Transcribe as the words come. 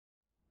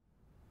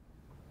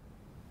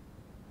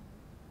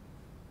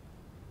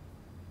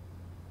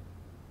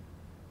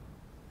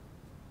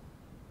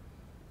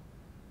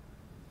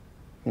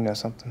You know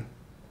something?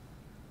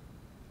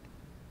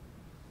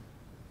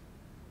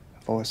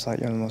 I've always thought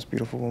you're the most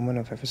beautiful woman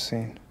I've ever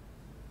seen.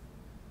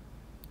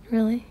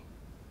 Really?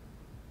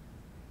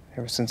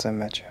 Ever since I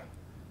met you.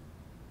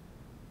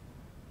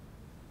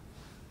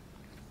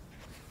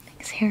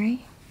 Thanks,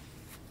 Harry.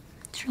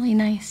 It's really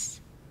nice.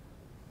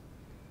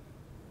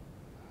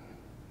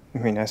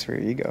 You mean nice for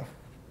your ego?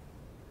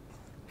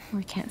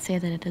 We can't say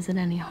that it does it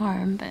any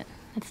harm, but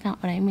that's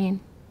not what I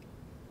mean.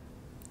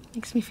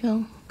 Makes me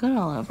feel good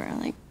all over,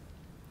 like...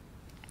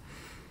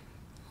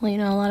 Well, you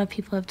know, a lot of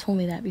people have told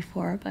me that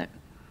before, but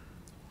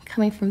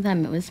coming from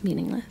them, it was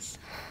meaningless.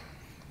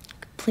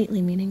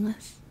 Completely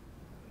meaningless.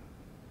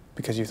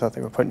 Because you thought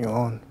they were putting you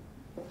on?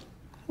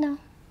 No.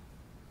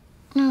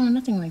 No,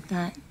 nothing like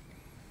that.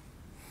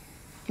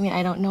 I mean,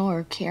 I don't know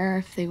or care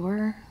if they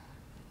were.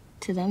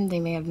 To them, they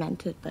may have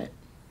meant it, but it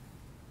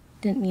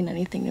didn't mean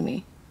anything to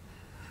me.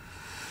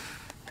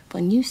 But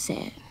when you say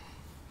it,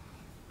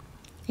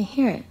 I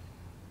hear it.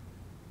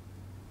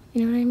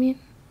 You know what I mean?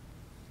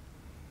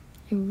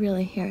 I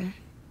really hear it.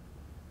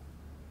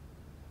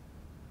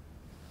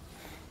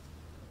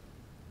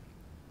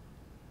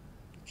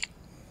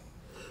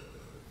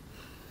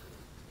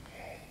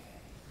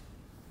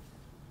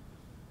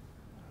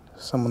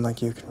 Someone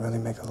like you can really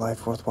make a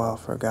life worthwhile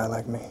for a guy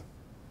like me.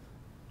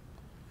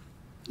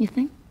 You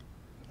think?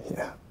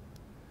 Yeah.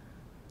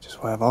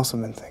 Just what I've also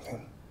been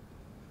thinking.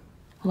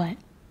 What?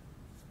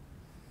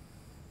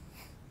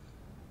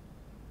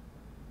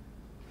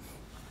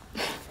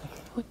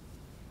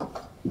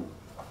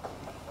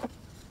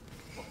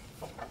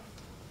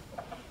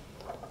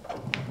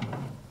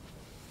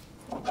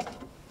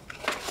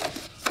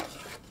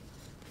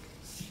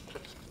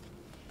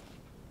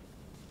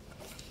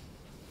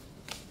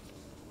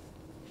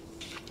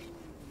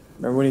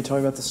 Remember when you told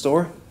me about the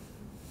store?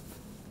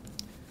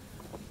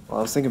 Well,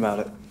 I was thinking about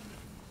it.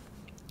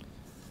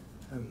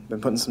 I've been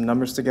putting some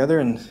numbers together,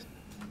 and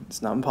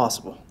it's not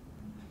impossible.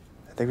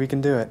 I think we can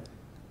do it.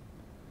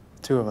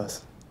 The two of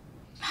us.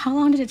 How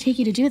long did it take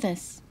you to do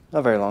this?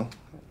 Not very long.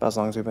 About as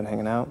long as we've been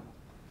hanging out.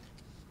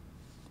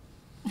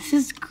 This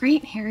is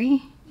great,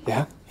 Harry.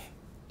 Yeah?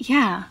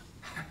 Yeah.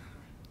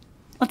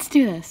 Let's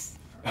do this.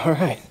 All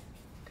right.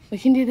 We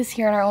can do this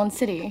here in our own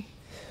city.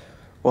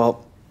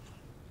 Well,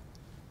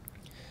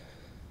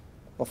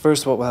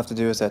 first what we'll have to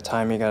do is that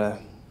time you gotta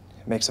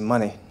make some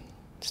money.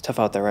 It's tough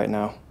out there right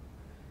now,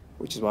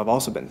 which is what I've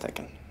also been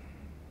thinking.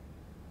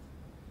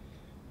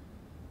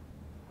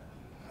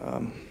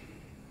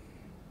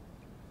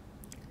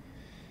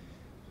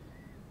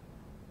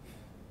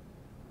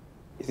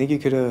 You think you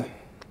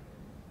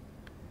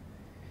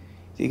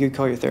could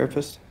call your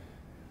therapist,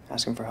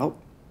 ask him for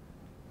help?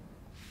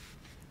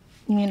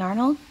 You mean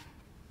Arnold?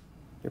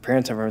 Your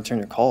parents haven't returned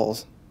your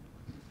calls.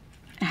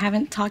 I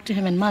haven't talked to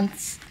him in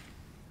months.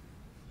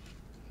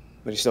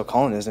 But he's still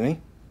calling, isn't he?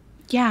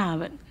 Yeah,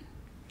 but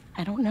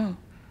I don't know.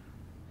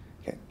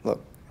 Okay,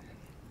 look.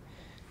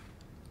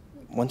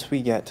 Once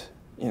we get,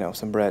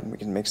 some bread and we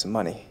can make some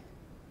money,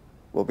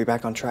 we'll be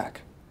back on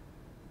track.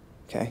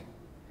 Okay?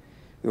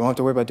 We won't have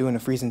to worry about doing a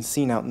freezing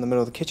scene out in the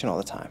middle of the kitchen all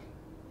the time.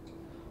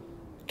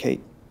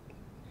 Kate,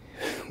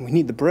 we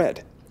need the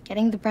bread.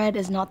 Getting the bread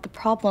is not the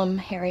problem,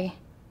 Harry.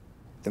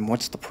 Then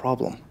what's the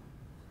problem?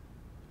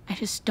 I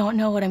just don't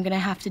know what I'm gonna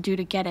have to do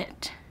to get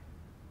it.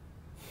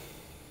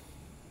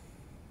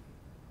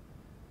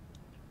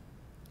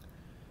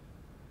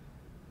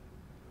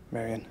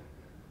 Marion.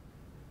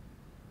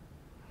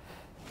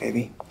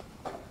 Baby.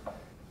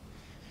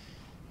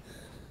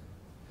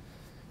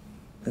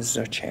 This is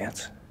our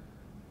chance.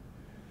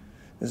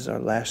 This is our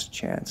last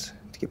chance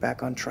to get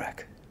back on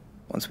track.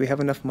 Once we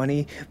have enough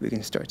money, we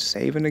can start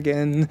saving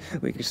again.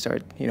 We can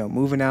start,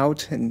 moving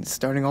out and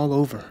starting all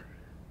over.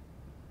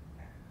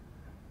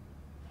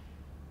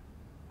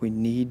 We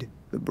need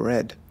the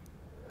bread.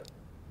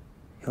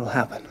 It'll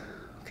happen,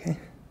 okay?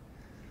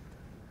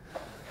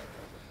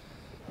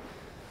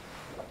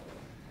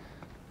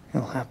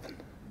 It'll happen.